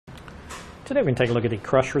Today we're going to take a look at the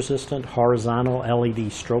crush-resistant horizontal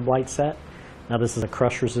LED strobe light set. Now this is a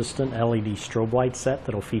crush-resistant LED strobe light set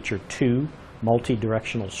that will feature two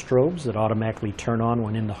multi-directional strobes that automatically turn on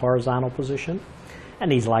when in the horizontal position.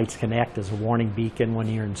 And these lights can act as a warning beacon when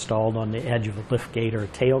you're installed on the edge of a lift gate or a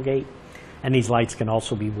tailgate. And these lights can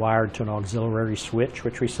also be wired to an auxiliary switch,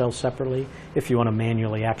 which we sell separately, if you want to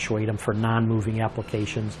manually actuate them for non-moving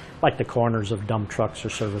applications like the corners of dump trucks or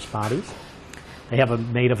service bodies. They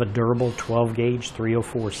have made of a durable 12-gauge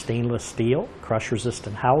 304 stainless steel,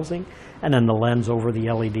 crush-resistant housing, and then the lens over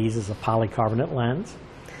the LEDs is a polycarbonate lens.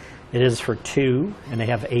 It is for two, and they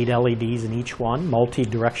have 8 LEDs in each one,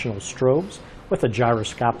 multi-directional strobes with a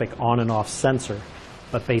gyroscopic on and off sensor.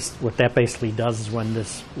 But what that basically does is when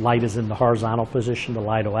this light is in the horizontal position, the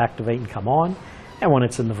light will activate and come on, and when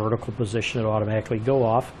it's in the vertical position, it'll automatically go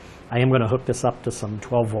off. I am going to hook this up to some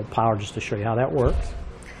 12-volt power just to show you how that works.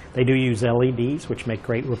 They do use LEDs, which make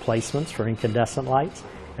great replacements for incandescent lights.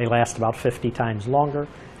 They last about 50 times longer,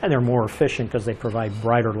 and they're more efficient because they provide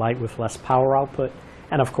brighter light with less power output.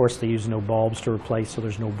 And of course, they use no bulbs to replace, so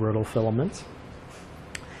there's no brittle filaments.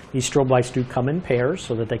 These strobe lights do come in pairs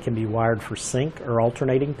so that they can be wired for sync or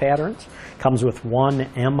alternating patterns. Comes with one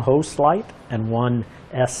M host light and one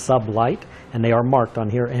S sub light, and they are marked on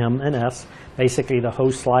here, M and S. Basically, the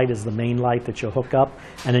host light is the main light that you'll hook up,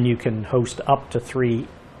 and then you can host up to 3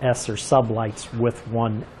 S or sub lights with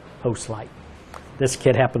one host light. This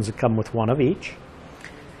kit happens to come with one of each.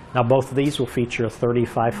 Now both of these will feature a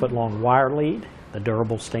 35-foot long wire lead, the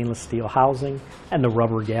durable stainless steel housing, and the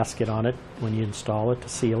rubber gasket on it when you install it to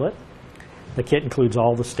seal it. The kit includes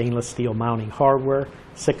all the stainless steel mounting hardware,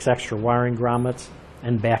 6 extra wiring grommets,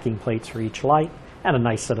 and backing plates for each light, and a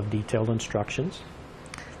nice set of detailed instructions.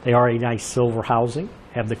 They are a nice silver housing,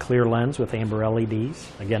 have the clear lens with amber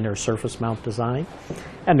LEDs. Again, they're surface mount design.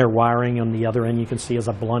 And their wiring on the other end you can see is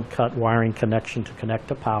a blunt cut wiring connection to connect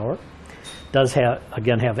to power. Does have 8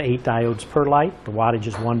 diodes per light. The wattage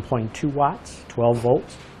is 1.2 watts, 12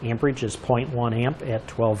 volts. Amperage is 0.1 amp at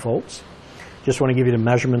 12 volts. Just want to give you the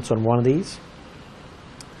measurements on one of these.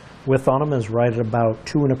 Width on them is right at about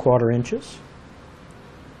 2 1/4 inches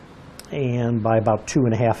and by about 2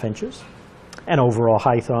 1/2 inches. And overall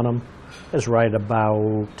height on them is right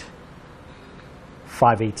about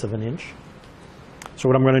 5/8 of an inch. So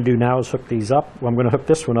what I'm going to do now is hook these up. Well, I'm going to hook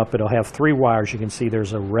this one up. It'll have 3 wires. You can see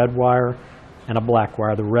there's a red wire and a black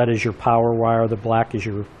wire. The red is your power wire. The black is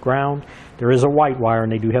your ground. There is a white wire,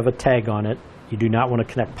 and they do have a tag on it. You do not want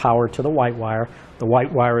to connect power to the white wire. The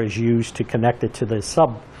white wire is used to connect it to the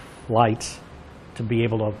sub lights to be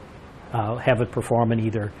able to have it perform in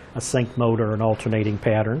either a sync mode or an alternating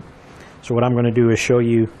pattern. So what I'm going to do is show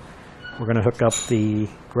you, we're going to hook up the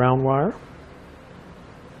ground wire,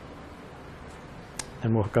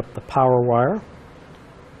 and we'll hook up the power wire.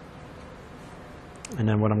 And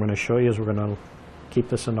then what I'm going to show you is we're going to keep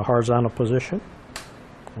this in the horizontal position.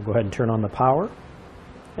 We'll go ahead and turn on the power,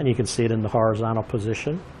 and you can see it in the horizontal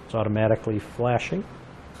position. It's automatically flashing.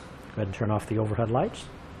 Go ahead and turn off the overhead lights.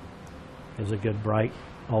 Gives a good bright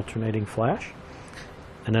alternating flash.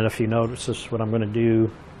 And then if you notice this, what I'm going to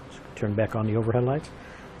do, turn back on the overhead lights.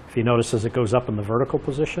 If you notice as it goes up in the vertical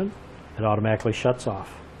position, it automatically shuts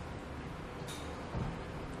off.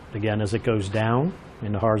 Again, as it goes down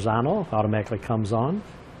in the horizontal, it automatically comes on.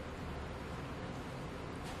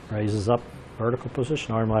 Raises up, vertical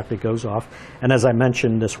position, automatically goes off. And as I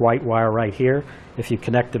mentioned, this white wire right here, if you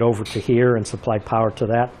connect it over to here and supply power to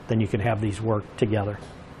that, then you can have these work together.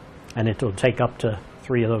 And it will take up to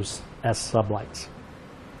 3 of those S sublights.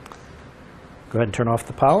 Go ahead and turn off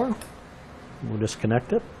the power. We'll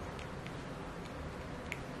disconnect it.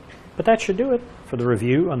 But that should do it for the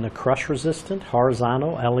review on the crush-resistant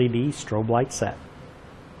horizontal LED strobe light set.